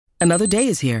Another day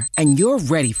is here, and you're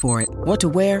ready for it. What to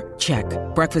wear? Check.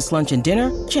 Breakfast, lunch, and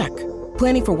dinner? Check.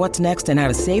 Planning for what's next and how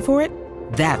to save for it?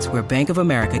 That's where Bank of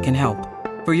America can help.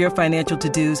 For your financial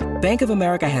to-dos, Bank of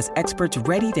America has experts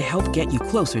ready to help get you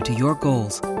closer to your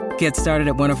goals. Get started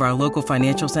at one of our local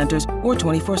financial centers or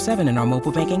 24/7 in our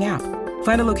mobile banking app.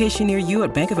 Find a location near you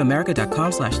at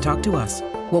bankofamerica.com/talktous.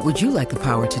 What would you like the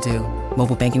power to do?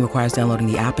 Mobile banking requires downloading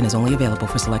the app and is only available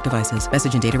for select devices.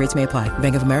 Message and data rates may apply.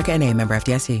 Bank of America N.A., member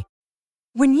FDIC.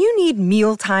 When you need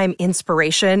mealtime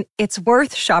inspiration, it's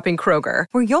worth shopping Kroger,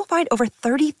 where you'll find over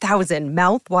 30,000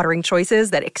 mouth-watering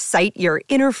choices that excite your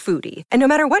inner foodie. And no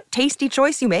matter what tasty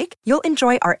choice you make, you'll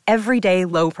enjoy our everyday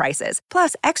low prices,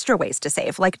 plus extra ways to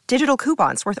save, like digital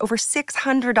coupons worth over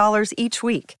 $600 each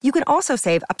week. You can also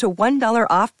save up to $1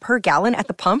 off per gallon at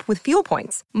the pump with fuel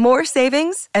points. More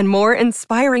savings and more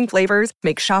inspiring flavors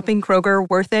make shopping Kroger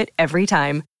worth it every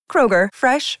time. Kroger,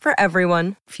 fresh for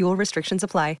everyone. Fuel restrictions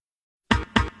apply.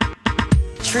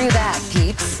 True that,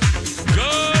 peeps.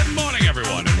 Good morning,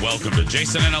 everyone, and welcome to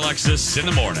Jason and Alexis in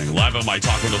the Morning, live on My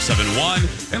Talk 1071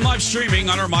 and live streaming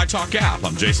on our My Talk app.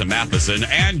 I'm Jason Matheson,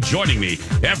 and joining me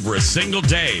every single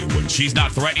day when she's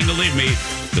not threatening to leave me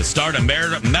to start a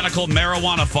medical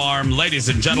marijuana farm, ladies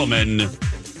and gentlemen,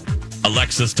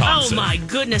 Alexis Thompson. Oh, my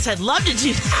goodness. I'd love to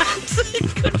do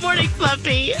that. Good morning,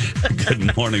 Fluffy.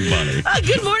 Good morning, buddy.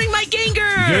 Good morning, Mike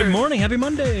Ganger. Good morning. Happy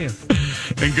Monday.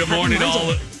 And good morning to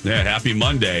all. Yeah, happy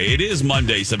Monday. It is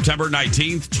Monday, September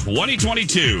 19th,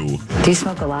 2022. Do you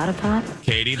smoke a lot of pot?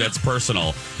 Katie, that's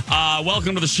personal.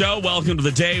 Welcome to the show. Welcome to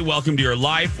the day. Welcome to your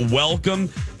life. Welcome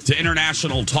to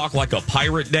International Talk Like a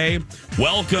Pirate Day.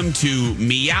 Welcome to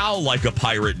Meow Like a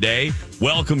Pirate Day.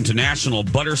 Welcome to National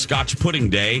Butterscotch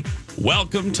Pudding Day.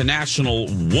 Welcome to National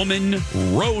Woman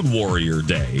Road Warrior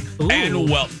Day. Ooh. And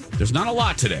there's not a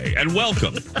lot today. And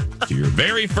welcome to your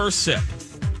very first sip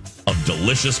of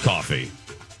delicious coffee.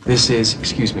 This is,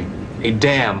 excuse me, a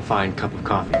damn fine cup of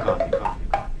coffee.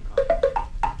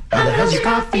 How the hell's your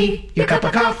coffee? Your cup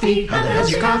of coffee? How the hell's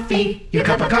your coffee? Your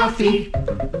cup of coffee?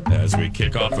 As we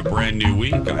kick off a brand new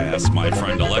week, I asked my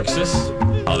friend Alexis,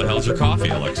 how the hell's your coffee,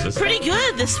 Alexis? Pretty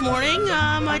good this morning.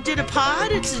 I did a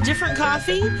pod. It's a different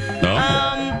coffee.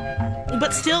 Oh.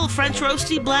 But still French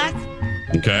roasty black.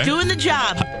 Okay. Doing the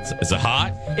job. Is it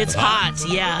hot? It's hot.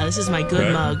 Yeah, this is my good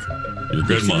Okay. mug. Your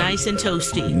good It's mug. nice and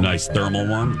toasty. Nice thermal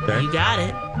one. Okay. You got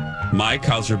it. Mike,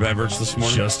 how's your beverage this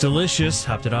morning? Just delicious.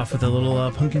 Hopped it off with a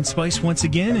little pumpkin spice once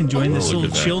again. Enjoying this look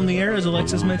little at that. chill in the air, as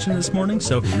Alexis mentioned this morning.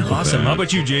 So awesome. that. How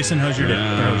about you, Jason? How's your day?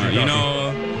 How's your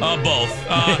coffee?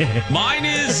 Both.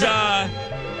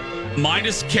 Mine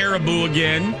is caribou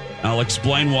again. I'll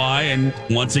explain why. And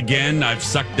once again, I've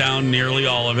sucked down nearly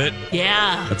all of it.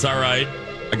 Yeah. That's all right.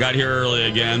 I got here early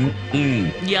again.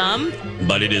 Yum.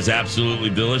 But it is absolutely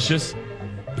delicious.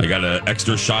 I got an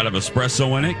extra shot of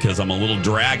espresso in it because I'm a little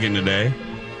dragging today.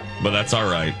 But that's all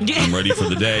right. I'm ready for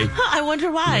the day. I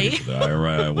wonder why. All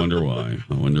right. I wonder why.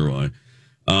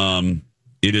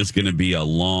 It is going to be a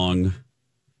long,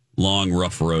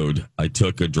 rough road. I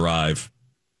took a drive.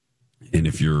 And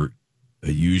if you're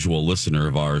a usual listener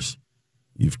of ours,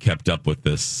 you've kept up with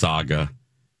this saga.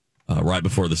 Right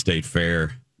before the state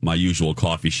fair, my usual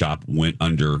coffee shop went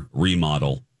under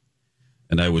remodel.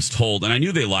 And I was told, and I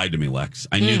knew they lied to me, Lex.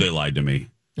 I knew they lied to me.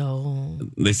 Oh.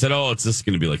 They said, it's just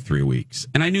going to be like 3 weeks.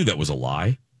 And I knew that was a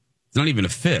lie. It's not even a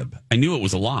fib. I knew it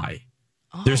was a lie.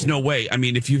 Oh. There's no way. I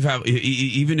mean,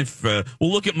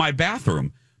 look at my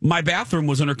bathroom. My bathroom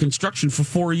was under construction for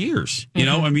 4 years. You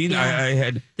know, I mean, Yeah. I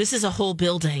had. This is a whole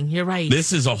building. You're right.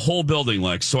 This is a whole building,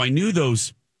 Lex. So I knew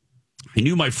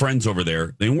my friends over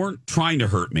there. They weren't trying to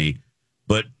hurt me,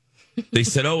 but they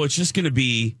said, it's just going to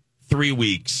be 3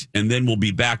 weeks and then we'll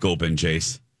be back open,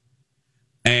 Jace.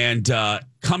 And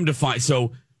come to find,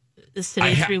 so Is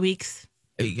today 3 weeks?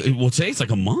 Well, today's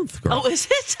like a month, girl. Oh, is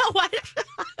it? What?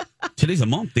 Today's a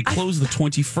month. They closed the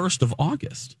 21st of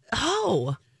August.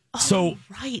 Oh. So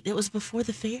right. It was before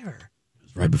the fair. It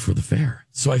was right before the fair.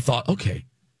 So I thought, okay.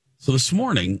 So this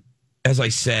morning, as I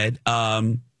said,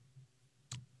 I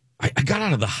got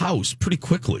out of the house pretty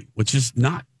quickly, which is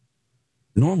not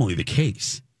normally the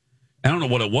case. I don't know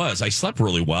what it was. I slept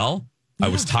really well. Yeah. I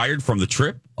was tired from the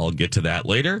trip. I'll get to that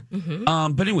later.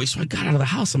 Mm-hmm. But anyway, so I got out of the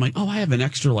house. I'm like, I have an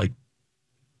extra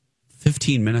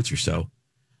 15 minutes or so.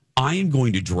 I am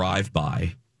going to drive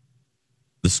by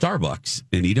the Starbucks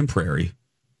in Eden Prairie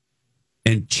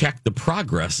and check the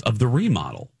progress of the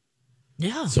remodel.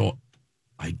 Yeah. So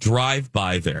I drive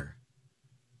by there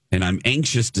and I'm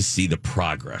anxious to see the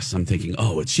progress. I'm thinking,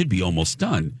 it should be almost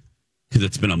done because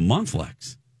it's been a month,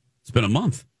 Lex. It's been a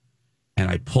month. And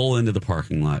I pull into the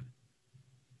parking lot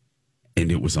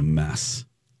and it was a mess.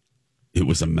 It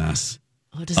was a mess.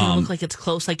 Oh, doesn't it look like it's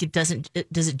close? Like it doesn't?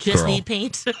 Does it just Girl. need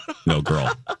paint? No,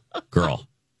 girl. Oh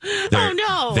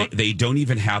no! They don't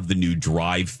even have the new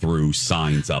drive-through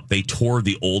signs up. They tore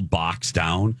the old box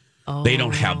down. Oh. They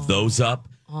don't have those up.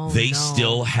 They no.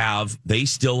 still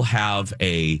have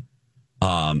a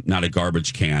not a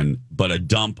garbage can, but a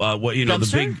dump. Dumpster?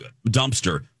 The big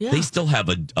dumpster. Yeah. They still have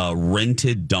a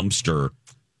rented dumpster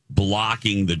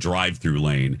blocking the drive-through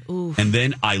lane. Oof. And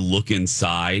then I look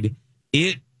inside.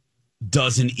 It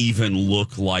doesn't even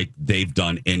look like they've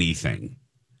done anything.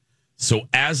 So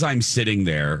as I'm sitting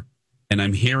there and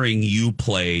I'm hearing you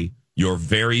play your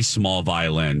very small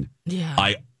violin,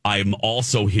 I'm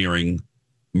also hearing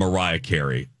Mariah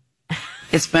Carey.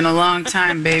 It's been a long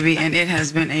time, baby, and it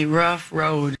has been a rough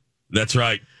road. That's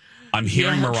right. I'm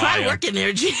hearing Mariah. Try working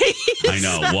there, James. I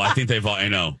know. Well, I think they've all, I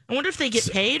know. I wonder if they get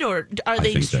paid or are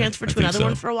they transferred to another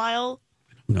one for a while?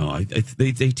 No,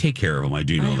 they take care of them. I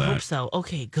do know that. I hope so.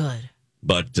 Okay, good.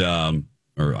 But,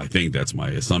 or I think that's my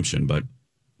assumption, but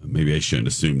maybe I shouldn't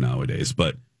assume nowadays.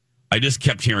 But I just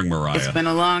kept hearing Mariah. It's been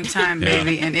a long time,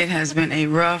 baby, and it has been a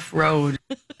rough road.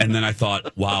 And then I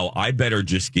thought, wow, I better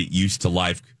just get used to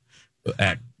life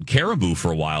at Caribou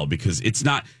for a while because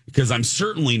I'm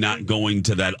certainly not going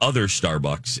to that other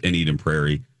Starbucks in Eden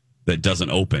Prairie that doesn't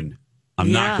open.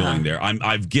 I'm not going there.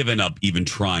 I've given up even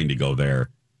trying to go there.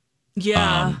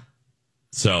 Yeah.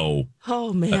 So,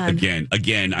 oh man,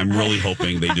 again, I'm really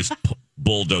hoping they just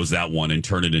bulldoze that one and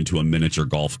turn it into a miniature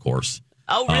golf course.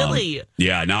 Oh, really?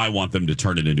 Yeah. Now I want them to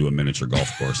turn it into a miniature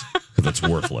golf course because it's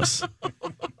worthless.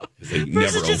 They never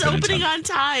Versus just open opening on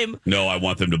time. No, I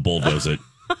want them to bulldoze it.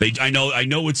 I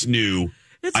know it's new.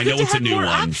 It's I know good it's to a have new more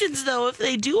one. options though if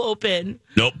they do open.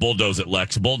 Nope, bulldoze it,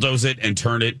 Lex. Bulldoze it and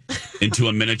turn it into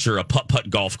a putt-putt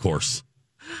golf course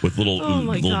with little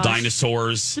gosh.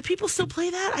 dinosaurs. Do people still play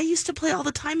that? I used to play all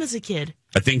the time as a kid.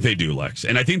 I think they do, Lex.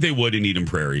 And I think they would in Eden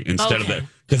Prairie instead of that.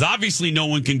 Because obviously no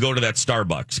one can go to that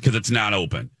Starbucks because it's not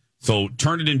open. So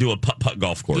turn it into a putt-putt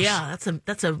golf course. Yeah,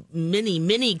 that's a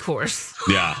mini course.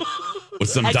 Yeah. With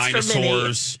some Extra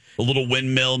dinosaurs, a little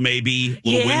windmill maybe,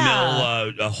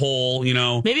 a hole,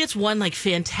 Maybe it's one like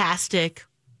fantastic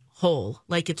hole.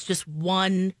 Like it's just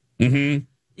one. Mm-hmm.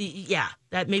 Yeah,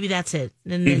 maybe that's it.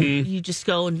 And then you just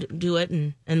go and do it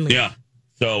and leave. Yeah.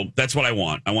 So that's what I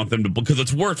want. I want them to, because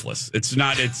it's worthless. It's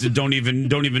not, don't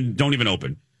even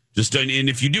open. And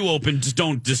if you do open, just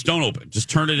don't open. Just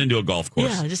turn it into a golf course.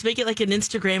 Yeah, just make it like an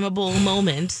Instagrammable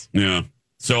moment. Yeah.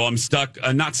 So I'm stuck,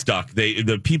 not stuck.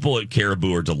 The people at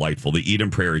Caribou are delightful. The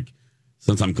Eden Prairie,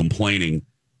 since I'm complaining,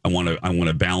 I want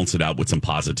to balance it out with some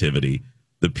positivity.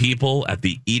 The people at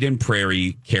the Eden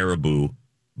Prairie Caribou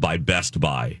by Best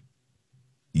Buy,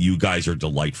 you guys are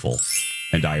delightful,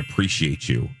 and I appreciate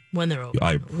you. When they're open.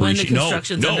 When the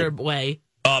construction's underway.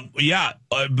 But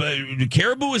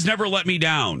Caribou has never let me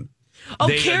down. Oh,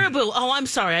 Caribou. Oh, I'm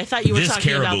sorry. I thought you were talking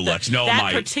Caribou, about Lex. No,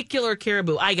 that particular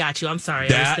Caribou. I got you. I'm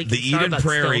sorry. I was thinking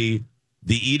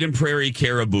the Eden Prairie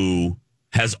Caribou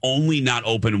has only not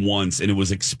opened once, and it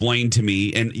was explained to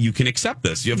me, and you can accept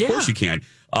this. Of course you can.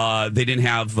 They didn't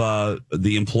have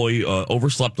the employee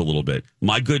overslept a little bit.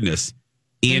 My goodness.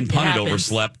 Ian Punnett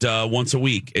overslept once a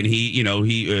week, and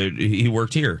he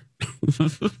worked here.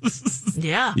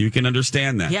 Yeah. You can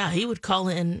understand that. Yeah, he would call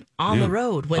in on the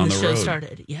road when the show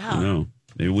started. Yeah. I know.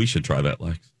 Maybe we should try that,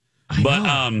 Lex.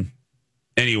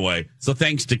 Anyway, so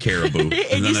thanks to Caribou.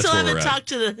 And you still haven't talked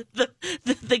to the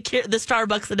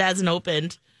Starbucks that hasn't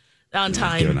opened on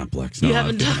time. I've given up, Lex. No, you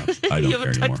haven't I don't you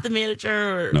haven't care talked to the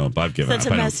manager or I've given sent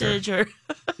up. a message or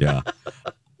yeah.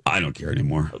 I don't care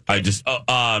anymore. Okay. I just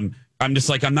I'm just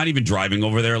like, I'm not even driving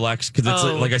over there, Lex, because it's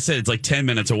like I said, it's like 10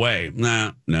 minutes away.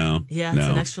 No. Yeah, it's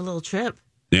an extra little trip.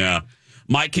 Yeah.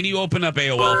 Mike, can you open up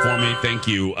AOL for me? Thank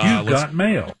you. You've got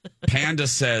mail. Panda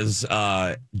says,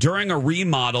 during a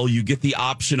remodel, you get the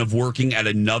option of working at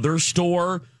another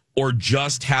store or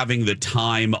just having the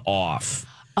time off.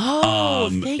 Oh,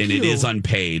 thank you. And it is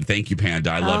unpaid. Thank you,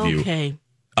 Panda. I love you. Okay.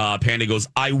 Panda goes,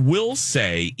 I will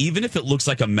say, even if it looks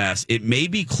like a mess, it may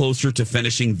be closer to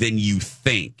finishing than you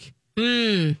think.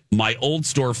 My old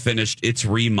store finished its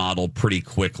remodel pretty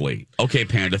quickly. Okay,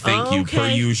 Panda, thank you. Per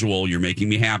usual, you're making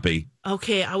me happy.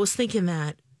 Okay, I was thinking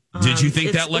that. Did you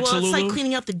think that, Lex? Well, it's like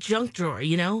cleaning out the junk drawer,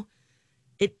 It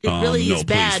really is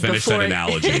bad finish before that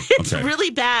analogy. It's really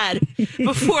bad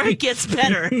before it gets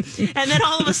better. And then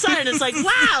all of a sudden it's like,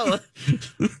 wow,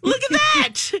 look at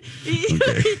that.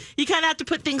 You kind of have to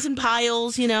put things in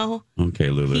piles, Okay,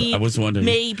 Lulu. I was wondering.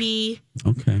 Maybe.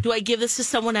 Okay. Do I give this to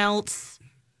someone else?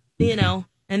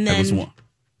 And then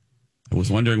I was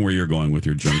wondering where you're going with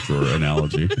your junk drawer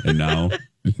analogy. And now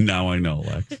Now I know,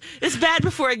 Lex. It's bad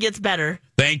before it gets better.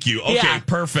 Thank you. Okay, Yeah.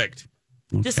 perfect.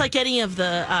 Just like any of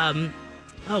the,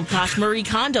 Marie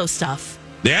Kondo stuff.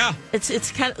 Yeah.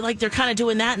 It's kind of like they're kind of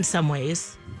doing that in some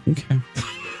ways. Okay.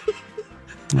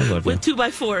 I love you. With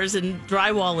 2x4s and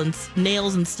drywall and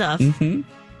nails and stuff. Mm-hmm.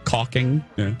 Caulking.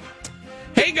 Yeah.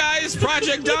 Hey, guys.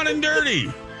 Project Down and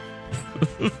Dirty.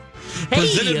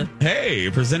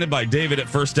 Presented by David at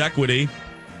First Equity.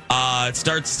 It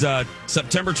starts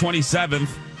September 27th.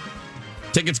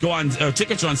 Tickets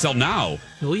are on sale now.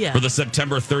 Oh, yeah. For the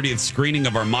September 30th screening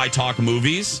of our My Talk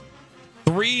movies.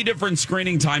 3 different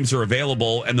screening times are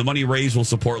available, and the money raised will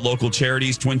support local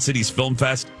charities, Twin Cities Film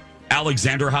Fest,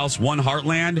 Alexander House, One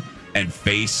Heartland, and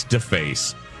Face to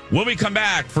Face. When we come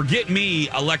back, forget me,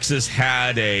 Alexis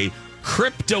had a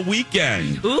crypto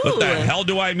weekend. Ooh. What the hell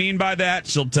do I mean by that?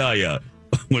 She'll tell you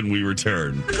when we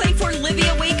return. Claim for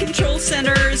Livia Weight Control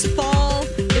Centers fall.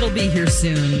 It'll be here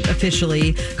soon,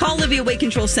 officially. Call Livia Weight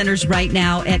Control Centers right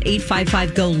now at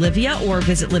 855-GO-LIVIA or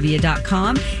visit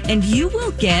livia.com, and you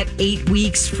will get 8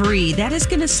 weeks free. That is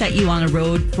going to set you on a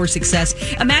road for success.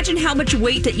 Imagine how much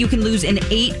weight that you can lose in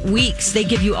 8 weeks. They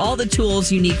give you all the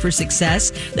tools you need for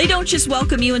success. They don't just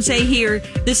welcome you and say, here,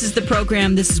 this is the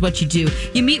program, this is what you do.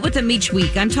 You meet with them each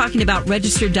week. I'm talking about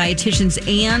registered dietitians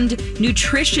and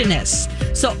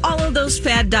nutritionists. So all of those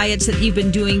fad diets that you've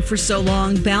been doing for so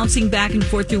long, bouncing back and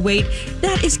forth through weight,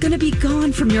 that is going to be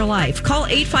gone from your life. Call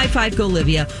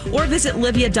 855-GO-LIVIA or visit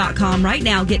livia.com right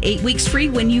now. Get 8 weeks free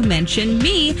when you mention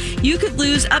me. You could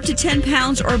lose up to 10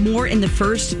 pounds or more in the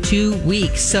first 2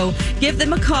 weeks. So give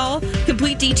them a call.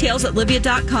 Complete details at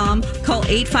livia.com. Call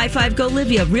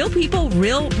 855-GO-LIVIA. Real people,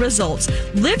 real results.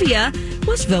 Livia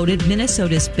was voted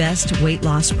Minnesota's best weight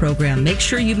loss program. Make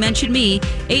sure you mention me.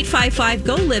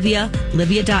 855-GO-LIVIA.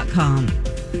 Livia.com.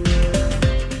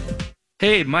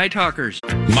 Hey, My Talkers.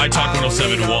 My Talk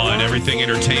 107.1, everything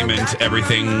entertainment,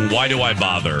 everything why do I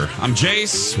bother? I'm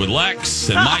Jace with Lex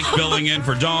and Mike filling in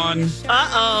for Dawn.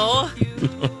 Uh-oh.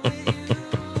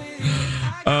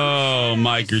 Oh,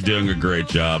 Mike, you're doing a great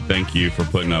job. Thank you for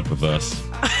putting up with us.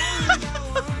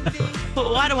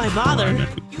 Why do I bother?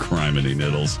 Criminy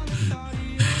niddles.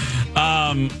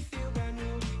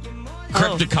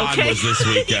 Crypticon was this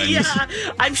weekend. Yeah,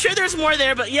 I'm sure there's more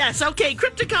there, but yes, okay,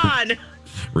 Crypticon.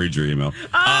 Read your email.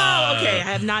 Oh, okay,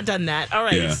 I have not done that. All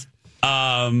right. Yeah.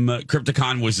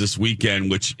 Crypticon was this weekend,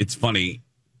 which it's funny.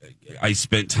 I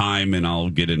spent time, and I'll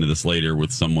get into this later,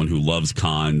 with someone who loves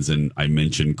cons, and I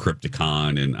mentioned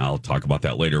Crypticon, and I'll talk about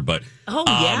that later. But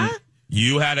yeah?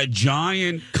 You had a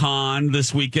giant con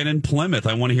this weekend in Plymouth.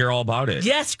 I want to hear all about it.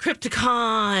 Yes,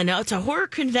 Crypticon. It's a horror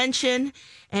convention,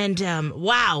 and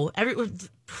wow, it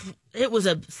was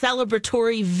a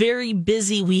celebratory, very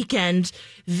busy weekend,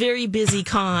 very busy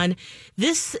con.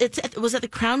 It was at the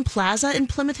Crown Plaza in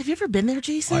Plymouth. Have you ever been there,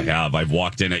 Jason? I have. I've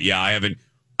walked in it. Yeah, I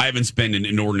haven't spent an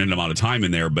inordinate amount of time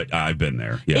in there, but I've been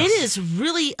there. Yes. It is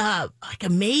really like a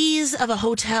maze of a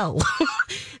hotel.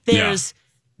 There's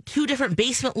 2 different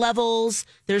basement levels.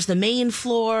 There's the main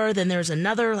floor. Then there's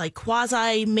another like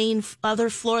quasi main other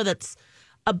floor that's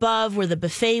above where the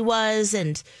buffet was.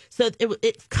 And so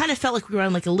it kind of felt like we were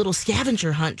on like a little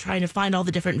scavenger hunt trying to find all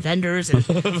the different vendors and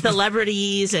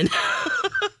celebrities. And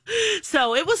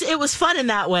so it was fun in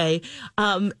that way.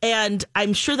 And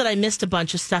I'm sure that I missed a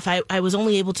bunch of stuff. I was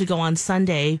only able to go on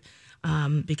Sunday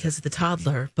because of the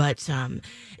toddler, but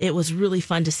it was really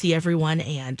fun to see everyone,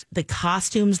 and the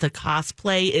costumes, the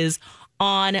cosplay is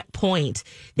on point.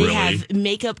 They have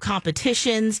makeup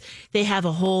competitions. They have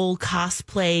a whole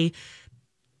cosplay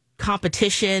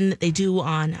competition they do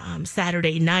on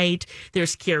Saturday night.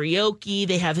 There's karaoke.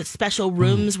 They have special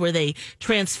rooms where they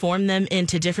transform them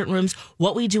into different rooms.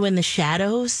 What We Do in the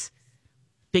Shadows,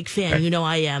 big fan, okay. You know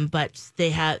I am, but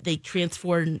they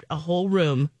transformed a whole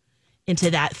room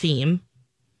into that theme,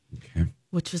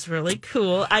 which was really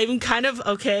cool. I'm kind of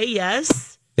okay.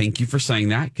 Yes. Thank you for saying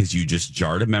that, because you just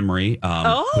jarred a memory.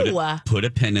 Put a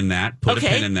pin in that. Put a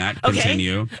pin in that.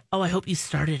 Continue. Oh, I hope you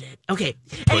started it. Okay.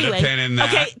 Put a pin in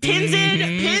that. Okay. Pins in.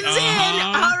 Pins in.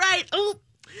 All right. Oh.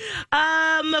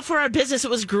 For our business,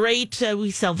 it was great.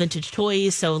 We sell vintage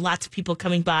toys, so lots of people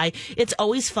coming by. It's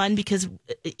always fun because,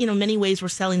 many ways we're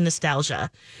selling nostalgia.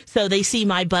 So they see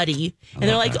My Buddy, and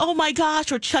they're like, oh my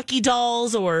gosh, or Chucky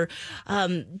dolls, or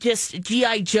just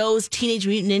G.I. Joe's, Teenage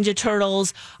Mutant Ninja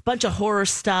Turtles, a bunch of horror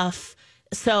stuff.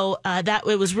 So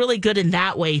it was really good in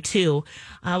that way, too.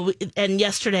 And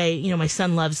yesterday, my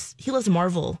son loves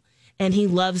Marvel. And he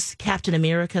loves Captain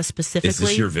America specifically. Is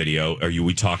this your video? Are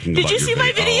we talking about your video? Did you see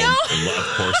my video? Oh,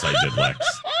 of course I did, Lex.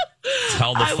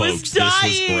 Tell the folks this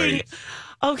was great.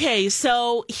 Okay,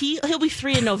 so he'll be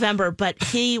 3 in November, but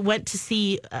he went to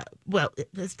see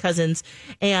his cousins,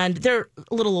 and they're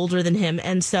a little older than him,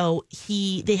 and so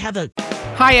they have a.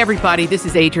 Hi, everybody. This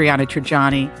is Adriana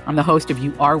Trajani. I'm the host of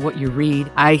You Are What You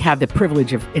Read. I have the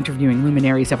privilege of interviewing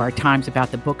luminaries of our times about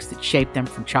the books that shaped them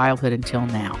from childhood until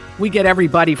now. We get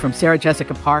everybody from Sarah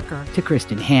Jessica Parker to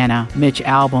Kristen Hanna, Mitch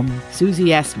Albom, Susie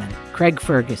Essman, Craig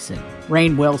Ferguson,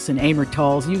 Rainn Wilson, Amor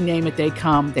Tolls, you name it, they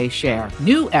come, they share.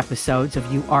 New episodes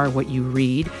of You Are What You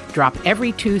Read drop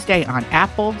every Tuesday on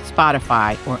Apple,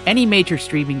 Spotify, or any major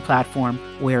streaming platform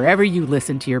wherever you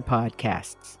listen to your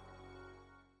podcasts.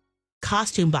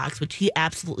 Costume box, which he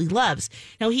absolutely loves.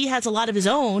 Now, he has a lot of his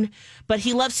own, but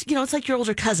he loves, it's like your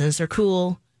older cousins. They're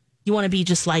cool. You want to be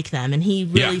just like them, and he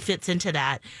really fits into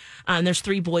that. There's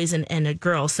 3 boys and a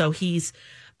girl, so he's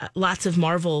lots of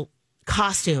Marvel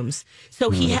costumes. So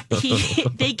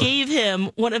they gave him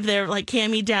one of their like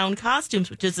hand-me-down costumes,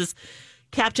 which is this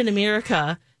Captain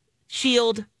America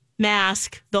shield,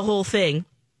 mask, the whole thing.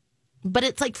 But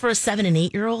it's like for a 7 and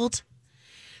 8-year-old.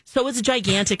 So it's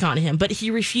gigantic on him, but he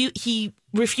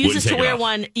refuses to wear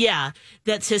one. Yeah,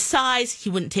 that's his size. He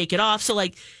wouldn't take it off. So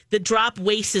like the drop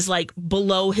waist is like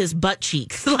below his butt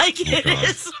cheeks. Like it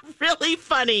is really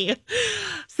funny.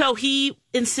 So he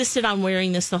insisted on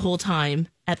wearing this the whole time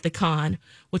at the con,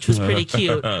 which was pretty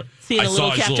cute. Seeing a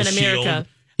little Captain America. Shield.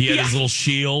 He had his little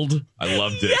shield. I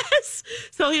loved it. Yes.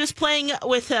 So he was playing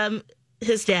with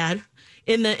his dad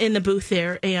in the booth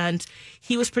there, and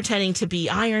he was pretending to be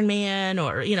Iron Man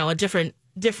or a different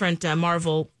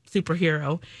Marvel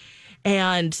superhero,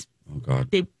 and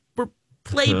they were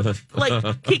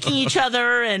like kicking each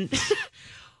other, and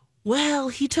well,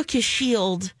 he took his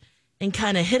shield and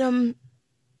kind of hit him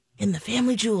in the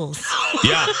family jewels.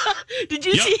 Yeah. Did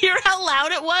you hear how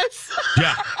loud it was?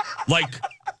 Yeah,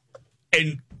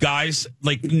 and guys,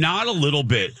 not a little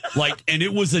bit, and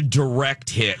it was a direct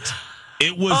hit.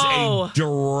 It was a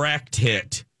direct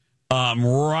hit,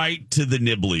 right to the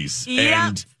nibblies. Yep.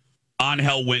 And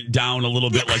Angel went down a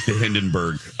little bit like the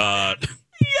Hindenburg.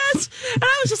 Yes. And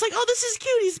I was just like, oh, this is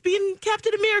cute. He's being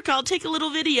Captain America. I'll take a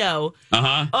little video.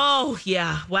 Uh-huh. Oh,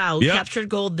 yeah. Wow. Yep. Captured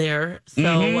gold there.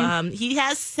 So he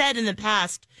has said in the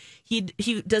past he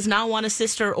does not want a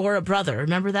sister or a brother.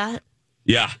 Remember that?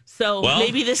 Yeah. So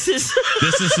maybe this is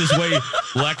his way,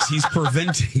 Lex. He's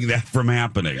preventing that from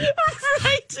happening.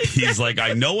 Right. Exactly. He's like,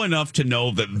 I know enough to know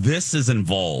that this is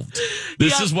involved.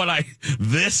 This is what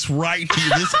this right here,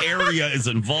 this area is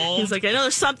involved. He's like, I know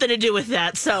there's something to do with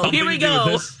that. So here we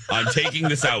go. I'm taking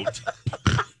this out.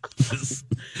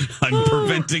 I'm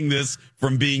preventing this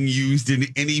from being used in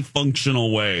any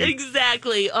functional way.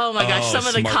 Exactly. Oh my gosh. Some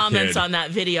of the comments on that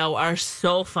video are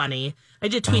so funny. I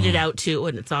did tweet it out too,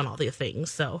 and it's on all the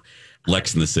things. So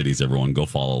Lex in the Cities, everyone, go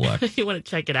follow Lex. You want to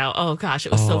check it out. Oh gosh,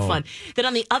 it was so fun. Then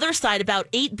on the other side, about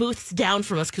 8 booths down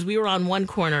from us, because we were on one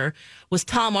corner, was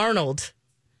Tom Arnold.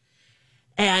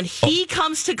 And he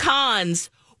comes to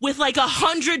cons with like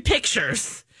 100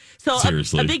 pictures. So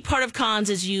a big part of cons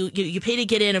is you pay to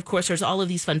get in. Of course, there's all of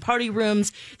these fun party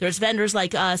rooms. There's vendors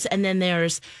like us, and then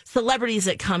there's celebrities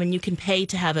that come, and you can pay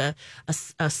to have a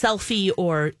selfie,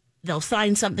 or they'll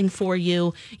sign something for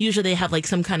you. Usually they have like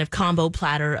some kind of combo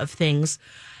platter of things,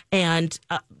 and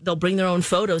they'll bring their own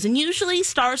photos. And usually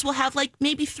stars will have like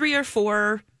maybe 3 or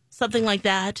 4, something like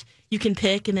that. You can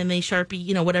pick, and then they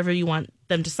Sharpie, whatever you want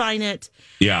them to sign it.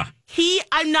 Yeah.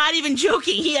 I'm not even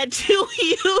joking. He had 2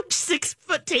 huge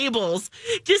 6-foot tables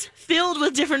just filled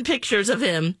with different pictures of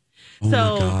him. Oh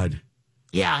my God.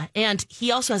 Yeah, and he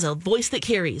also has a voice that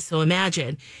carries, so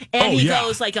imagine. And he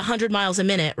goes like 100 miles a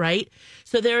minute, right?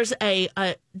 So there's a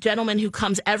gentleman who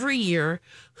comes every year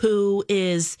who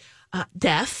is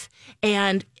deaf,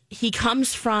 and he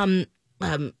comes from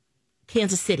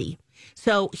Kansas City.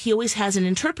 So he always has an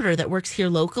interpreter that works here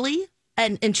locally,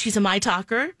 and she's a My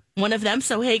Talker, one of them.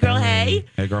 So, hey, girl, hey.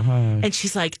 Hey, girl, hi. And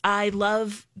she's like, I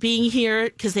love being here,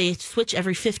 because they switch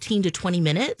every 15 to 20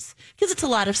 minutes, because it's a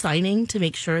lot of signing to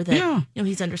make sure that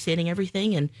he's understanding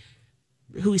everything and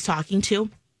who he's talking to.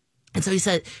 And so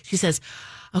she says,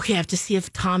 okay, I have to see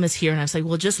if Tom is here. And I was like,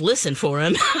 well, just listen for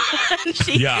him. And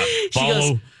she goes,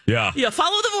 follow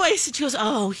the voice. And she goes,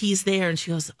 oh, he's there. And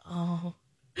she goes, oh.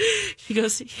 She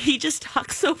goes, he just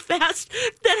talks so fast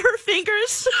that her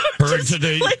fingers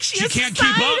like she can't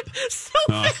keep up. So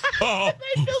fast. I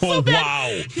feel so bad.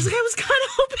 Wow. She's like, I was kind of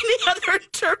hoping the other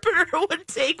interpreter would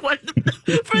take one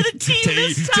for the team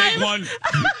this time. Take one.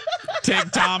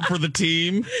 Take Tom for the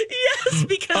team. Yes,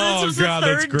 because this was the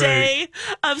third day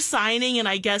of signing, and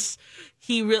I guess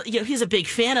he really, he's a big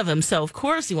fan of him, so of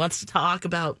course he wants to talk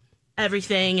about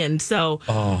everything. And so,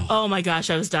 oh my gosh,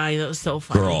 I was dying. That was so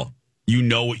funny. Girl.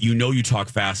 You talk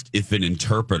fast if an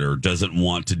interpreter doesn't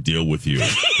want to deal with you.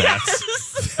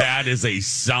 That is a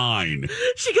sign.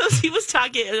 She goes, he was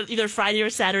talking either Friday or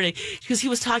Saturday. She goes, he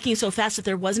was talking so fast that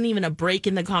there wasn't even a break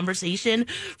in the conversation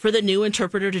for the new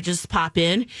interpreter to just pop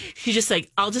in. She's just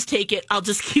like, I'll just take it. I'll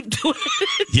just keep doing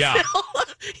it. Yeah.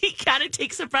 He kind of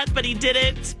takes a breath, but he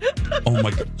didn't. Oh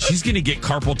my God. She's going to get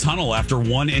carpal tunnel after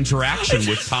one interaction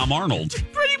with Tom Arnold.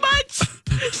 Pretty much.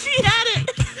 She had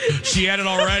it. She had it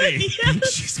already.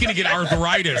 Yes. She's going to get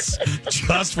arthritis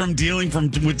just from dealing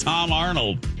with Tom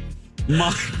Arnold.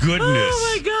 My goodness.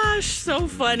 Oh my gosh. So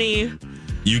funny.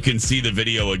 You can see the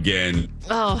video again.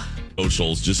 Oh.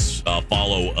 Socials. Just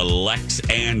follow Alex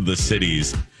and the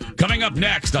Cities. Coming up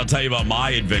next, I'll tell you about my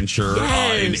adventure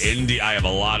in Indy. I have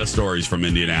a lot of stories from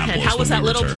Indianapolis. And how was that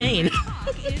little plane?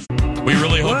 We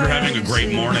really hope you're having a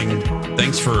great morning.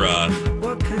 Thanks for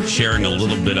sharing a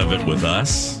little bit of it with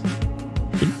us.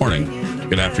 Good morning,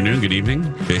 good afternoon, good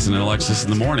evening. Jason and Alexis in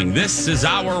the morning. This is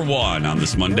hour one on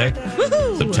this Monday,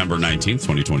 September 19th,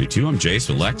 2022. I'm Jace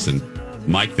with Lex and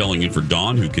Mike filling in for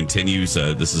Dawn, who continues.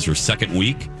 This is her second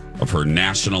week of her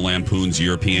National Lampoon's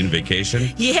European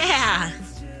vacation. Yeah.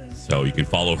 So you can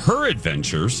follow her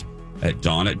adventures at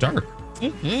Dawn at Dark.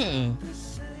 Mm-hmm.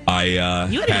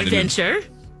 You had an adventure.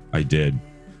 I did.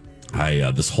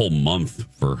 This whole month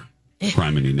for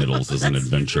Criminy Niddles is an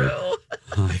adventure. True.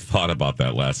 I thought about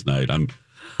that last night.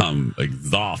 I'm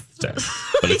exhausted,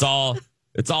 but it's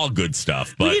all good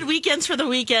stuff. But we need weekends for the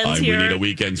weekends here. We need a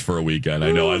weekends for a weekend.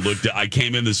 I know. I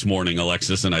came in this morning,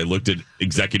 Alexis, and I looked at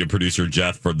executive producer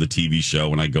Jeff for the TV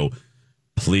show, and I go,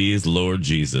 please, Lord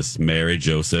Jesus, Mary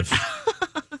Joseph,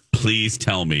 please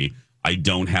tell me I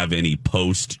don't have any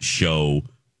post-show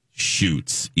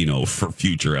shoots, for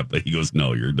future episodes. He goes,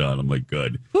 no, you're done. I'm like,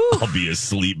 good. Whew. I'll be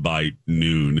asleep by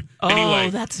noon. Oh, anyway,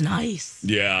 that's nice.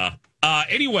 Yeah.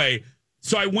 Anyway,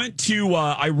 so I went to,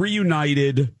 I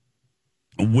reunited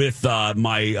with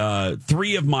my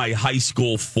three of my high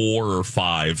school 4 or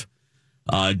 5,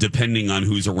 depending on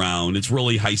who's around. It's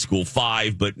really high school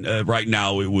 5, but right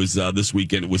now it was this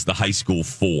weekend. It was the high school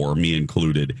 4, me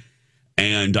included,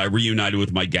 and I reunited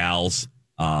with my gals,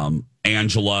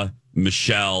 Angela,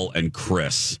 Michelle, and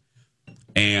Chris,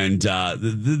 and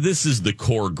this is the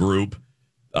core group.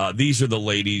 These are the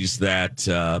ladies that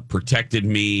protected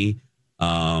me.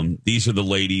 These are the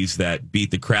ladies that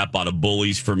beat the crap out of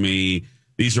bullies for me.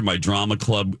 These are my drama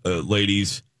club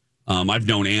ladies. I've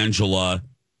known Angela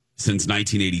since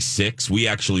 1986. We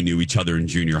actually knew each other in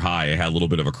junior high. I had a little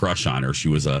bit of a crush on her. She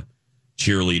was a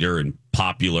cheerleader and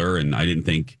popular, and I didn't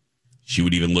think she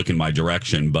would even look in my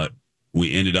direction, but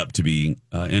we ended up being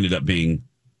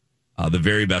the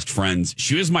very best friends.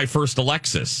 She was my first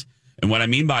Alexis. And what I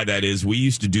mean by that is we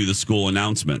used to do the school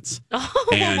announcements. Oh,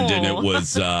 and it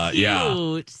was,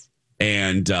 yeah.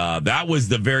 And that was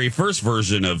the very first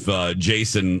version of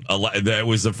Jason. That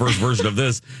was the first version of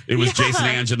this. It was Jason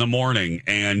Ange in the morning.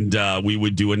 And we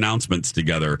would do announcements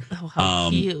together. Oh, how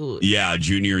cute. Yeah,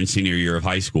 junior and senior year of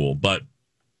high school. But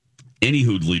any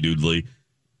hoodly doodly.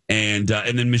 And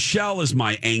then Michelle is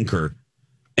my anchor.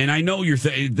 And I know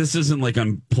this isn't like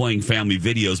I'm playing family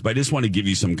videos, but I just want to give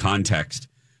you some context.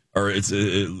 Or it's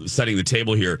setting the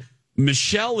table here.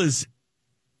 Michelle is,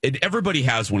 and everybody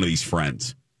has one of these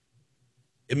friends.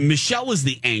 Michelle is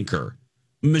the anchor.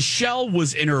 Michelle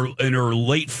was in her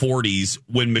late 40s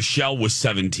when Michelle was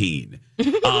 17.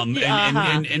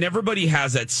 And everybody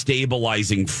has that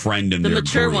stabilizing friend in their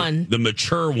mature group. one. The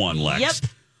mature one, Lex.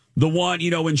 Yep. The one,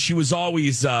 and she was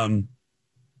always,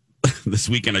 this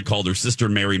weekend I called her Sister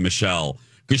Mary Michelle,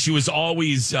 because she was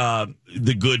always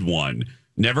the good one.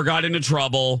 Never got into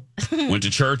trouble. Went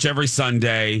to church every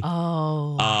Sunday.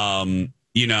 Oh.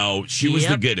 She was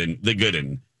the good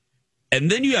one. And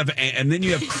then you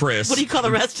have Chris. What do you call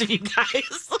the rest of you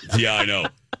guys? Yeah, I know.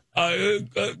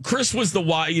 Chris was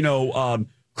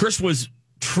Chris was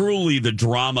truly the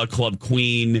drama club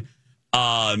queen.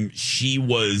 She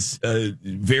was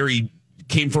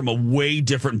came from a way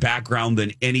different background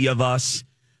than any of us.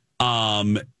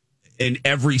 In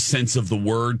every sense of the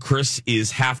word. Chris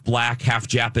is half black, half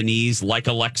Japanese, like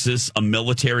Alexis, a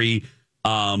military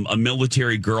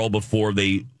girl before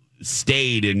they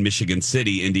stayed in Michigan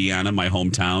City, Indiana, my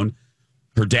hometown.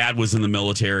 Her dad was in the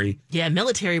military. Yeah,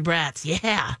 military brats.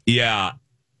 Yeah. Yeah.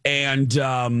 And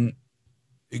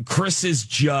Chris is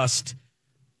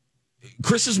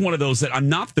one of those that I'm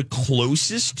not the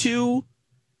closest to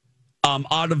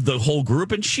out of the whole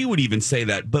group. And she would even say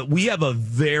that. But we have a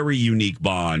very unique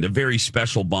bond, a very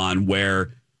special bond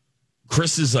where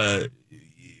Chris is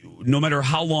no matter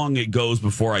how long it goes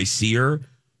before I see her,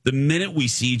 the minute we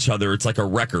see each other, it's like a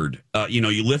record.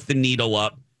 You lift the needle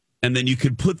up and then you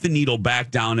could put the needle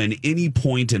back down at any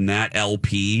point in that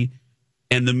LP,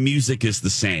 and the music is the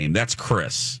same. That's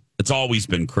Chris. It's always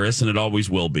been Chris, and it always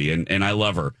will be, and I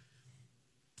love her.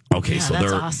 Okay, so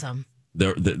that's awesome.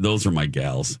 Those are my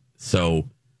gals. So,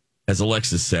 as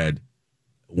Alexis said,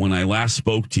 when I last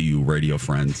spoke to you, radio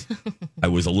friends, I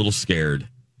was a little scared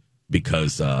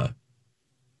because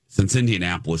since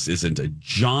Indianapolis isn't a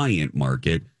giant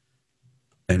market,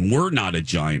 and we're not a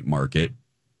giant market,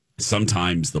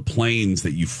 sometimes the planes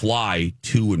that you fly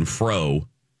to and fro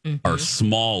are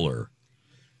smaller.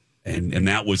 And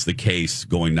that was the case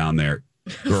going down there.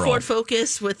 Girl. Ford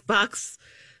Focus with box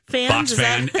fans. Box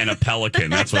fan and a Pelican.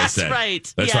 That's what I said. That's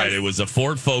right. That's right. It was a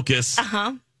Ford Focus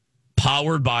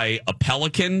powered by a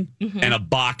Pelican and a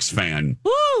box fan.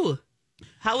 Woo!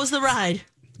 How was the ride?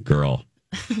 Girl.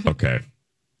 Okay.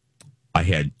 I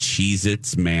had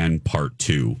Cheez-Its Man Part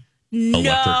 2.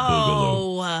 Electric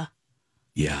Boogaloo.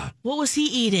 Yeah. What was he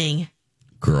eating?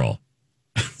 Girl.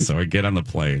 So I get on the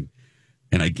plane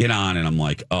and I get on and I'm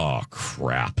like, oh,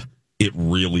 crap. It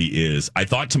really is. I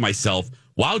thought to myself,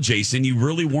 wow, Jason, you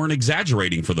really weren't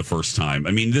exaggerating for the first time.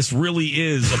 I mean, this really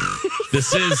is,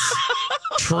 this is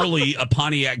truly a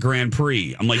Pontiac Grand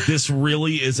Prix. I'm like, this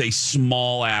really is a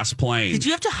small ass plane. Did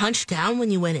you have to hunch down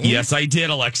when you went in? Yes, I did,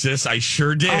 Alexis. I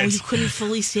sure did. Oh, you couldn't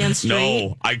fully stand straight?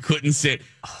 No, I couldn't sit.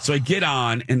 So I get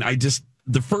on and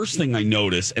the first thing I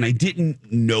noticed, and I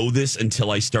didn't know this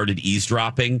until I started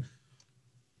eavesdropping.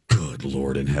 Good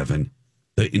Lord in heaven.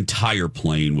 The entire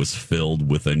plane was filled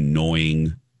with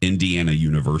annoying Indiana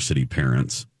University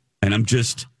parents. And I'm being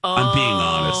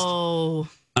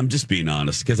honest. I'm just being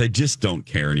honest because I just don't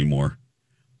care anymore.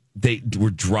 They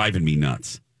were driving me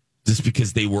nuts just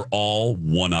because they were all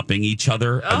one-upping each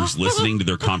other. I was listening to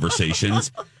their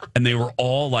conversations and they were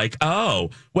all like, oh,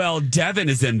 well, Devin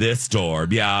is in this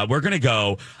dorm. Yeah, we're going to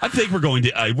go. I think we're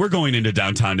going into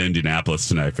downtown Indianapolis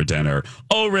tonight for dinner.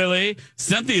 Oh, really?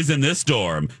 Cynthia's in this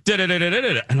dorm. And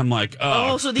I'm like,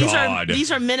 so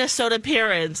these are Minnesota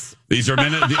parents. These are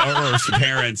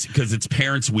parents because it's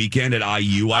Parents Weekend at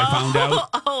IU, I found out.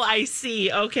 Oh, I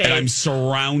see. Okay. And I'm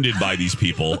surrounded by these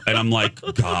people. And I'm like,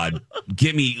 God,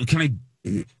 can I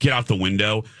get out the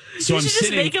window? So you should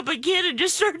just make up a kid and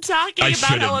just start talking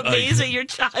about how amazing your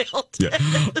child is.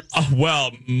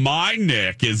 Well, my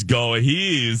Nick is going.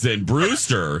 He's in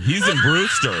Brewster.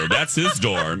 That's his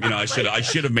dorm. You know, I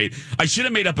should have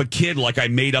made up a kid like I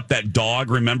made up that dog.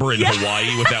 Remember in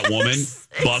Hawaii with that woman,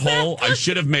 Butthole.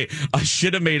 Exactly. I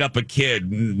should have made up a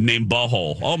kid named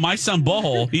Butthole. Oh, my son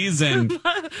Butthole. He's in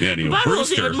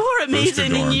Butthole's even more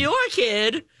amazing than your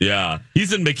kid. Yeah,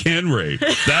 he's in McHenry.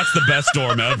 That's the best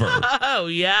dorm ever. Oh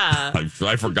yeah.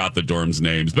 I forgot the dorms'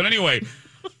 names, but anyway.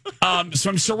 So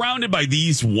I'm surrounded by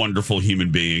these wonderful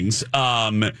human beings,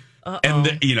 and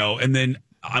then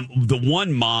the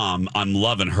one mom. I'm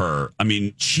loving her. I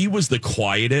mean, she was the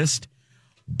quietest,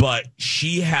 but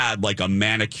she had like a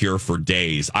manicure for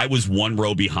days. I was one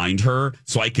row behind her,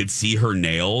 so I could see her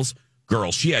nails.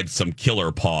 Girl, she had some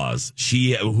killer paws.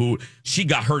 She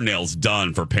got her nails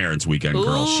done for Parents Weekend.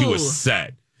 Girl, she was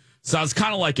set. So I was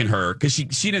kind of liking her because she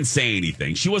didn't say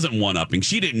anything. She wasn't one-upping.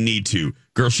 She didn't need to.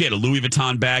 Girl, she had a Louis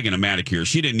Vuitton bag and a manicure.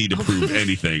 She didn't need to prove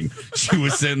anything. She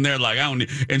was sitting there like, I don't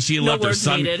need. And she left her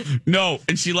son. No,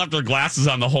 and she left her glasses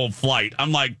on the whole flight.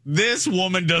 I'm like, this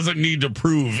woman doesn't need to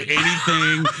prove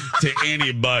anything to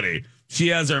anybody. She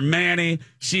has her Manny,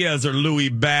 she has her Louis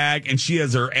bag, and she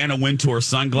has her Anna Wintour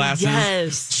sunglasses.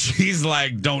 Yes. She's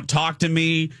like, don't talk to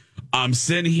me. I'm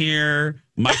sitting here.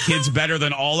 My kid's better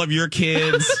than all of your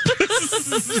kids.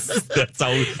 That's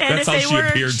how she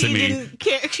appeared to me.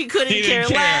 She couldn't care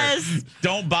less.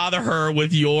 Don't bother her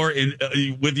with your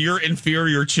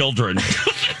inferior children.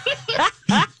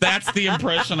 That's the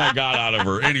impression I got out of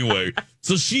her. Anyway,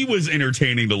 so she was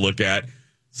entertaining to look at.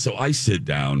 So I sit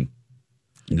down.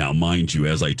 Now, mind you,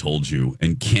 as I told you,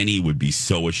 and Kenny would be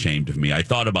so ashamed of me. I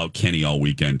thought about Kenny all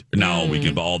weekend. Not all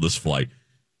weekend, but all this flight.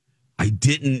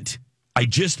 I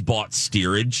just bought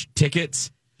steerage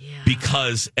tickets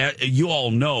because you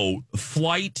all know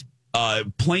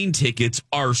plane tickets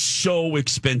are so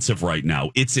expensive right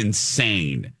now. It's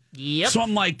insane. Yep. So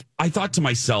I'm like, I thought to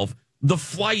myself, the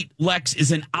flight, Lex,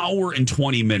 is an hour and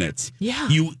 20 minutes. Yeah.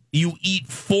 You eat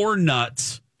 4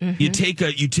 nuts. You take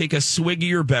a swig of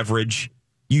your beverage.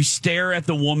 You stare at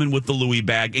the woman with the Louis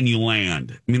bag and you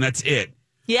land. I mean, that's it.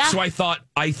 Yeah. So I thought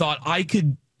I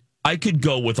could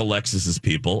go with Alexis's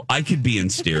people. I could be in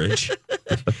steerage.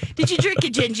 Did you drink a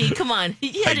Gingy? Come on.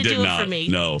 You had to do it for me.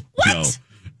 No.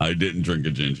 I didn't drink a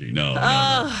Gingy. No.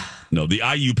 The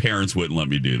IU parents wouldn't let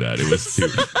me do that. It was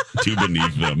too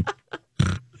beneath them.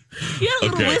 You had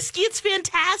a little whiskey. It's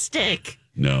fantastic.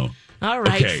 No. All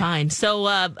right, Okay. fine. So,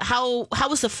 how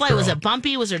was the flight? Was it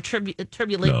bumpy? Was there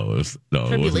tribulation? No, it wasn't.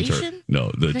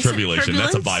 No, the Did I say tribulation.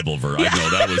 That's a turbulence? Bible verse. Yeah. I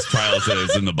know that was trials that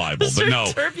is in the Bible, Was but there no.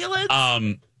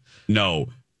 turbulence? No.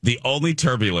 The only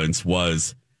turbulence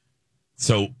was.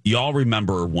 So y'all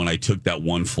remember when I took that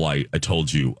one flight? I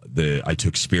told you I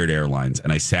took Spirit Airlines,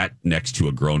 and I sat next to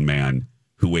a grown man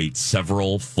who ate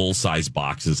several full-size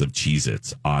boxes of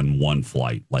Cheez-Its on one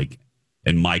flight.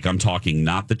 And Mike, I'm talking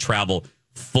not the travel,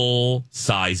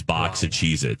 full-size box of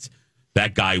Cheez-Its.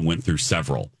 That guy went through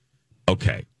several.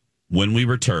 Okay. When we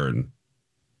return,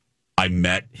 I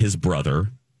met his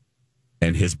brother,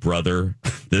 and his brother,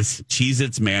 this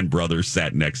Cheez-Its man brother,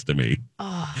 sat next to me.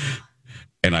 Oh.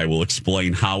 And I will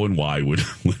explain how and why when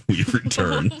we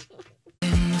return.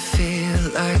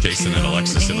 Jason and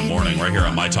Alexis in the morning, right here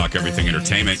on My Talk Everything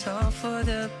Entertainment.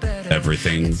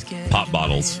 Everything Pop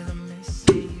Bottles.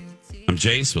 I'm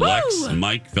Jace with Lex and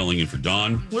Mike filling in for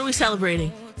Dawn. What are we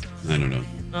celebrating? I don't know.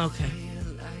 Okay.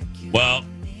 Well,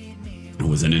 I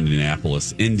was in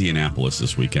Indianapolis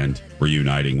this weekend,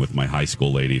 reuniting with my high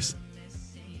school ladies.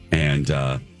 And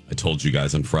I told you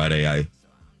guys on Friday I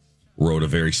rode a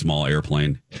very small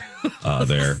airplane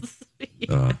there,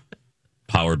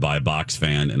 powered by a box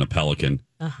fan and a Pelican.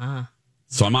 Uh-huh.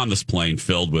 So I'm on this plane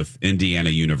filled with Indiana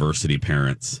University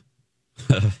parents.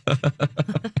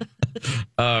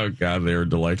 Oh, God, they were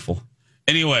delightful.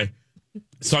 Anyway,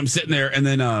 so I'm sitting there, and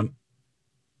then a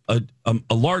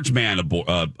large man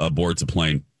aboards a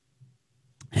plane.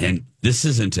 And this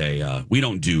isn't we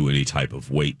don't do any type of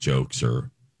weight jokes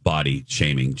or body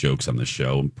shaming jokes on the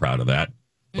show. I'm proud of that.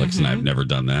 Lex and I have never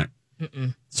done that.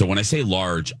 Mm-mm. So when I say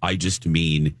large, I just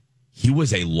mean he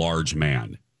was a large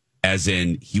man. As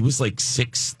in, he was like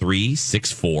 6'3",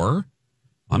 6'4".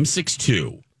 I'm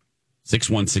 6'2", 6'1",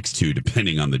 6'2",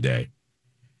 depending on the day.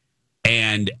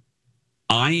 And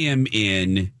I am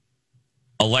in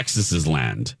Alexis's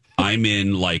land. I'm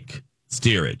in like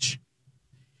steerage.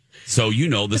 So,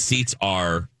 the seats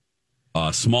are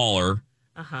smaller.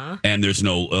 Uh-huh. And there's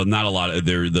not a lot of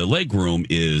there. The leg room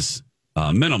is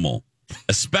minimal,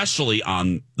 especially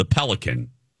on the Pelican,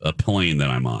 a plane that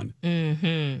I'm on.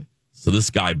 Mm-hmm. So this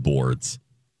guy boards,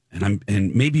 and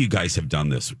maybe you guys have done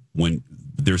this when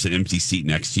there's an empty seat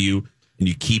next to you, and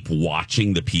you keep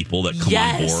watching the people that come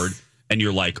on board, and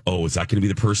you're like, oh, is that going to be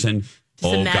the person? Just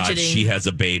God, imagining. she has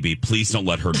a baby. Please don't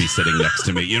let her be sitting next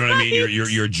to me. You know what I mean?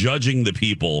 You're judging the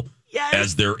people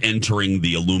as they're entering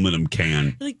the aluminum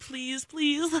can. Like, please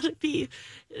let it be.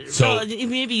 So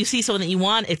maybe you see someone that you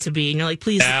want it to be, and you're like,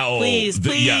 please.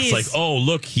 Yes, like, oh,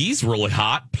 look, he's really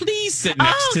hot. Please sit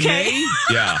next to me.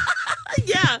 Yeah.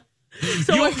 Yeah.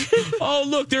 So, oh,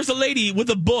 look, there's a lady with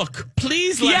a book.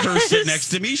 Please let her sit next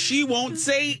to me. She won't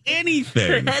say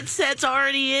anything. Her headset's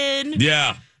already in.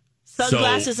 Yeah.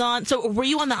 Sunglasses on. So were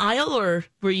you on the aisle or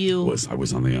were you? I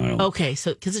was on the aisle. Okay,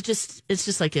 so because it's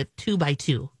just like a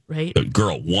 2x2, right?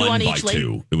 Girl,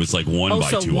 1x2. It was like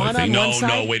 1x2. One I think. on one side?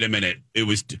 No. Wait a minute. It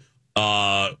was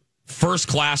first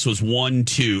class was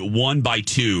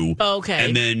 1x2. Okay,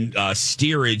 and then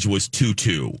steerage was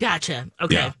 2-2. Gotcha.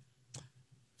 Okay. Yeah.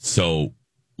 So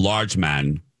large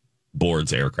man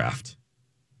boards aircraft,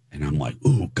 and I'm like,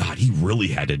 oh God, he really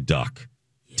had to duck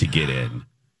to get in.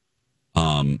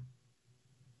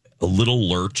 A little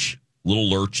lurch-ish.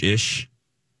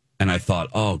 And I thought,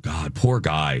 oh God, poor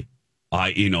guy.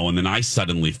 And then I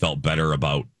suddenly felt better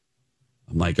I'm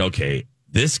like, okay,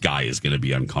 this guy is going to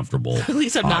be uncomfortable. At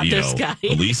least I'm not this guy.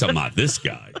 At least I'm not this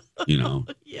guy,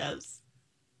 Yes.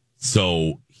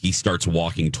 So he starts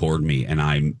walking toward me, and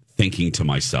I'm thinking to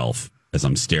myself as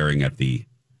I'm staring at the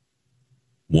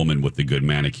woman with the good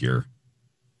manicure,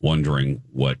 wondering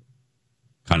what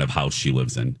kind of house she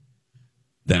lives in.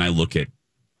 Then I look at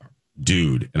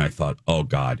dude, and I thought, oh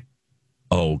God,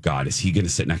 is he going to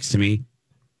sit next to me?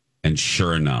 And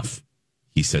sure enough,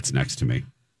 he sits next to me.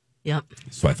 Yep.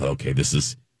 So I thought, okay, this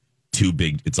is too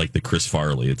big. It's like the Chris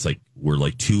Farley. It's like we're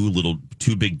like two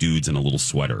big dudes in a little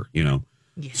sweater, Yeah.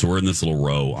 So we're in this little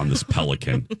row on this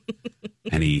Pelican,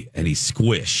 and he's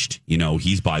squished.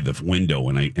 He's by the window,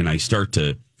 and I start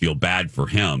to feel bad for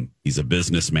him. He's a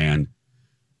businessman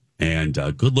and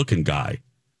a good-looking guy.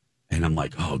 And I'm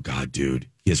like, oh, God, dude,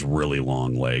 he has really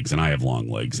long legs, and I have long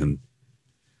legs. And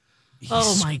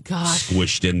he's my gosh,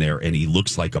 squished in there, and he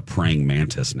looks like a praying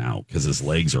mantis now because his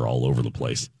legs are all over the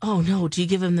place. Oh, no. Do you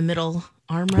give him the middle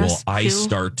armrest? Well, I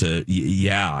start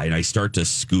to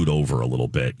scoot over a little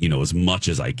bit, as much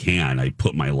as I can. I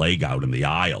put my leg out in the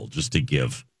aisle just to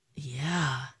give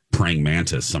praying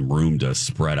mantis some room to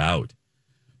spread out.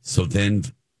 So then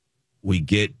we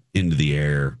get into the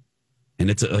air, And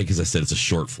it's like, as I said, it's a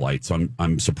short flight. So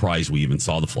I'm surprised we even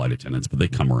saw the flight attendants, but they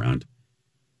come around.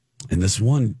 And this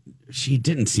one, she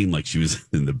didn't seem like she was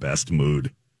in the best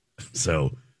mood.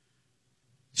 So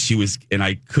she was, and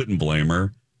I couldn't blame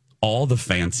her. All the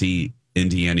fancy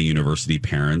Indiana University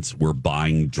parents were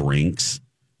buying drinks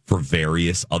for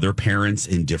various other parents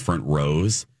in different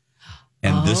rows.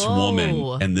 And this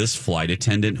woman and this flight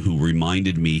attendant who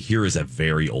reminded me, here is a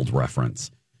very old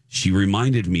reference. She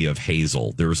reminded me of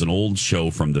Hazel. There was an old show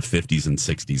from the 50s and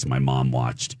 60s my mom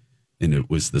watched. And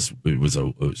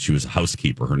she was a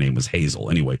housekeeper. Her name was Hazel.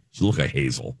 Anyway, she looked like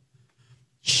Hazel.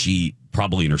 She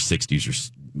probably in her 60s or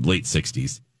late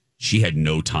 60s. She had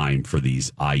no time for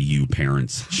these IU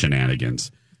parents'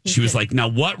 shenanigans. She was like, now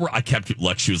what?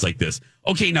 She was like this.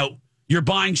 Okay, now you're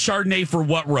buying Chardonnay for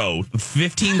what row?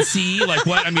 15C? Like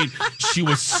what? I mean, she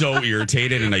was so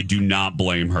irritated, and I do not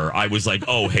blame her. I was like,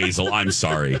 oh, Hazel, I'm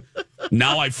sorry.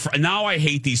 Now I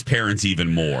hate these parents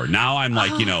even more. Now I'm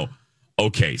like,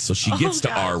 okay, so she gets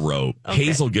to our row. Okay.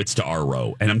 Hazel gets to our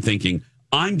row, and I'm thinking,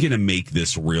 I'm going to make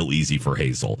this real easy for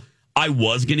Hazel. I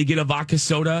was going to get a vodka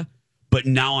soda, but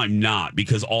now I'm not,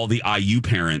 because all the IU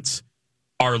parents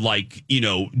are like,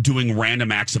 doing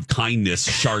random acts of kindness,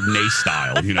 Chardonnay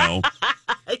style,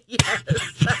 Yes.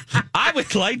 I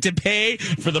would like to pay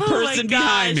for the person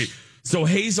behind me. So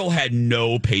Hazel had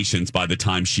no patience by the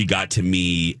time she got to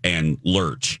me and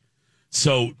Lurch.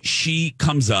 So she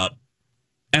comes up,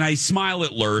 and I smile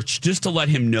at Lurch just to let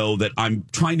him know that I'm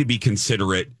trying to be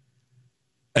considerate,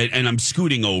 and I'm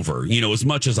scooting over, as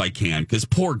much as I can, because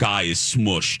poor guy is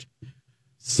smushed.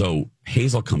 So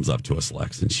Hazel comes up to us,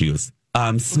 Lex, and she goes,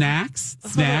 snacks?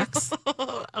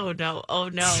 Oh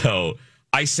no. So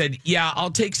I said, yeah,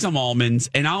 I'll take some almonds,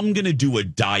 and I'm going to do a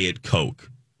Diet Coke.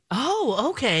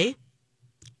 Oh, okay.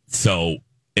 So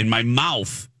in my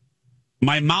mouth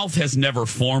has never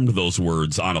formed those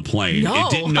words on a plane. No,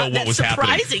 it didn't know what was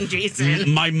happening. Surprising,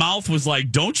 Jason. My mouth was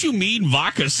like, don't you mean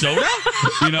vodka soda?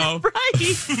 Right.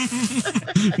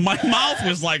 My mouth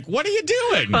was like, what are you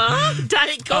doing?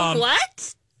 Diet Coke,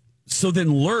 what? So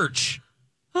then Lurch,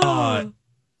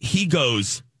 he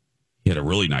goes, he had a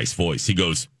really nice voice. He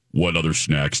goes, what other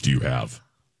snacks do you have?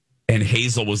 And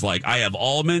Hazel was like, I have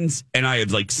almonds and I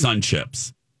have like Sun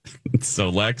Chips. So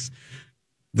Lex,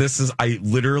 I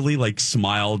literally like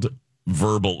smiled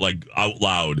out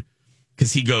loud,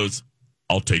 because he goes,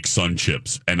 I'll take Sun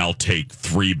Chips and I'll take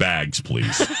 3 bags,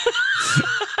 please.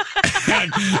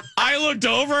 And I looked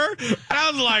over and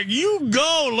I was like, you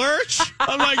go, Lurch.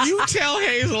 I'm like, you tell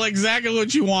Hazel exactly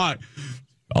what you want.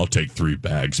 I'll take 3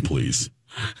 bags, please.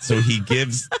 So he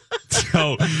gives,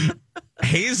 so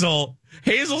Hazel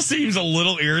seems a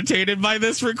little irritated by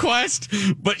this request,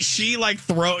 but she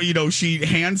she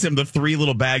hands him the 3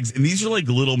 little bags, and these are like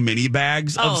little mini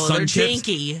bags of Sun Chips.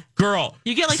 Dinky. Girl,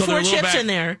 you get like 4 chips in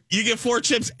there. You get 4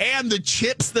 chips, and the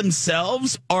chips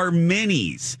themselves are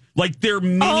minis. Like they're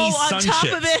mini Sun Chips.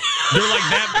 Of it. They're like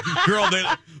that, girl.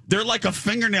 They're like a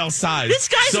fingernail size. This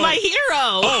guy's my hero.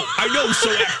 Oh, I know.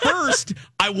 So at first,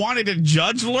 I wanted to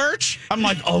judge Lurch. I'm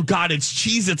like, oh God, it's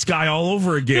Cheez-Its guy all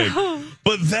over again.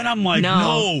 But then I'm like,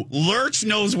 no, Lurch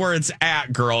knows where it's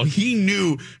at, girl. He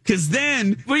knew, because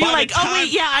then were you like, oh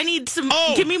wait, yeah, I need some.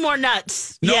 Give me more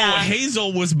nuts. No, yeah.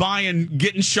 Hazel was getting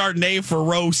Chardonnay for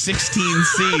row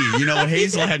 16C.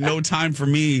 Hazel had no time for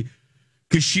me,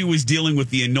 because she was dealing with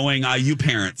the annoying IU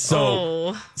parents.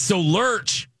 So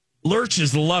Lurch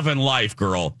is loving life,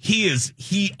 girl.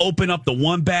 He opened up the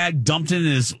 1 bag, dumped it in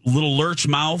his little Lurch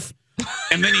mouth,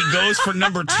 and then he goes for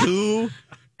number 2.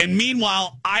 And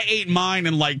meanwhile, I ate mine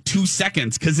in like 2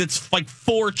 seconds, because it's like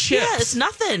 4 chips. Yeah,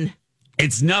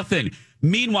 it's nothing.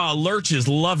 Meanwhile, Lurch is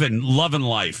loving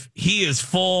life. He is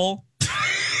full.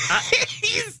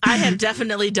 I have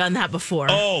definitely done that before.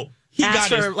 Oh, he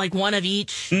asked for like 1 of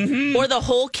each, or the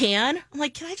whole can. I'm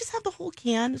like, can I just have the whole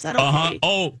can? Is that okay?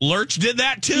 Oh, Lurch did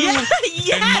that too.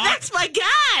 Yeah, that's my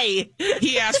guy.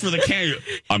 He asked for the can.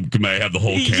 May I have the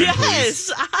whole can,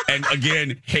 yes, please? And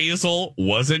again, Hazel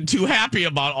wasn't too happy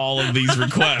about all of these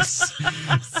requests.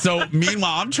 So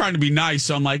meanwhile, I'm trying to be nice.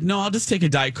 So I'm like, no, I'll just take a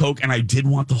Diet Coke. And I did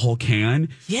want the whole can.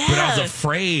 Yeah. But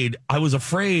I was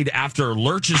afraid after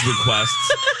Lurch's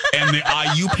requests and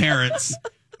the IU parents,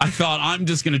 I thought, I'm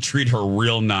just going to treat her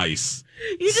real nice.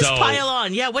 You just pile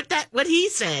on. Yeah, what he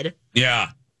said. Yeah.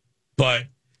 But,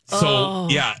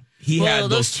 he had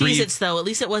those Cheez-Its, though. At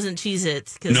least it wasn't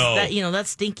Cheez-Its. Because that's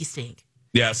stinky stink.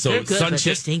 Yeah, so they're good, but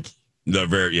they're stinky.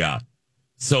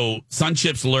 So Sun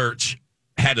Chips Lurch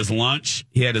had his lunch.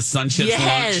 He had his Sun Chips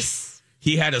lunch.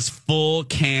 He had his full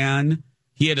can.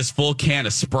 He had his full can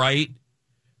of Sprite.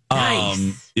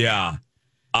 Nice. Yeah.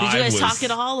 Did you guys talk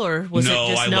at all, or was it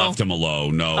just no? I left him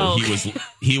alone. No, oh, okay.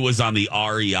 he was on the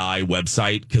REI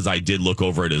website because I did look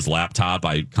over at his laptop.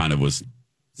 I kind of was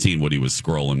seeing what he was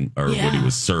scrolling or what he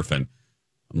was surfing.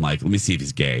 I'm like, let me see if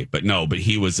he's gay. But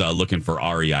he was looking for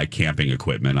REI camping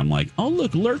equipment. I'm like, oh,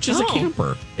 look, Lurch is a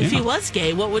camper. If he was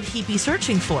gay, what would he be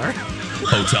searching for?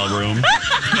 Hotel room. No,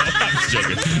 I'm just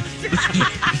joking.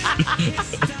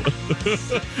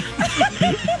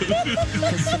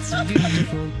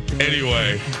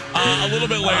 Anyway, a little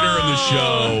bit later in the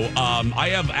show, I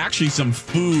have actually some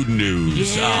food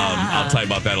news. I'll tell you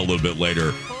about that a little bit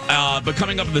later. But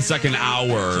coming up in the second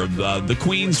hour, the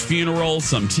Queen's funeral,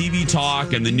 some TV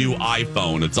talk, and the new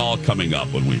iPhone. It's all coming up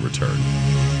when we return.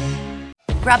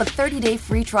 Grab a 30-day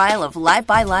free trial of Live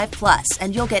by Live Plus,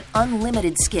 and you'll get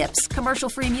unlimited skips,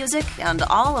 commercial-free music, and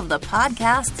all of the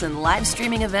podcasts and live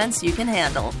streaming events you can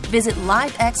handle. Visit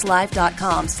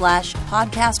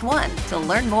livexlive.com/podcast1 to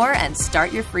learn more and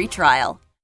start your free trial.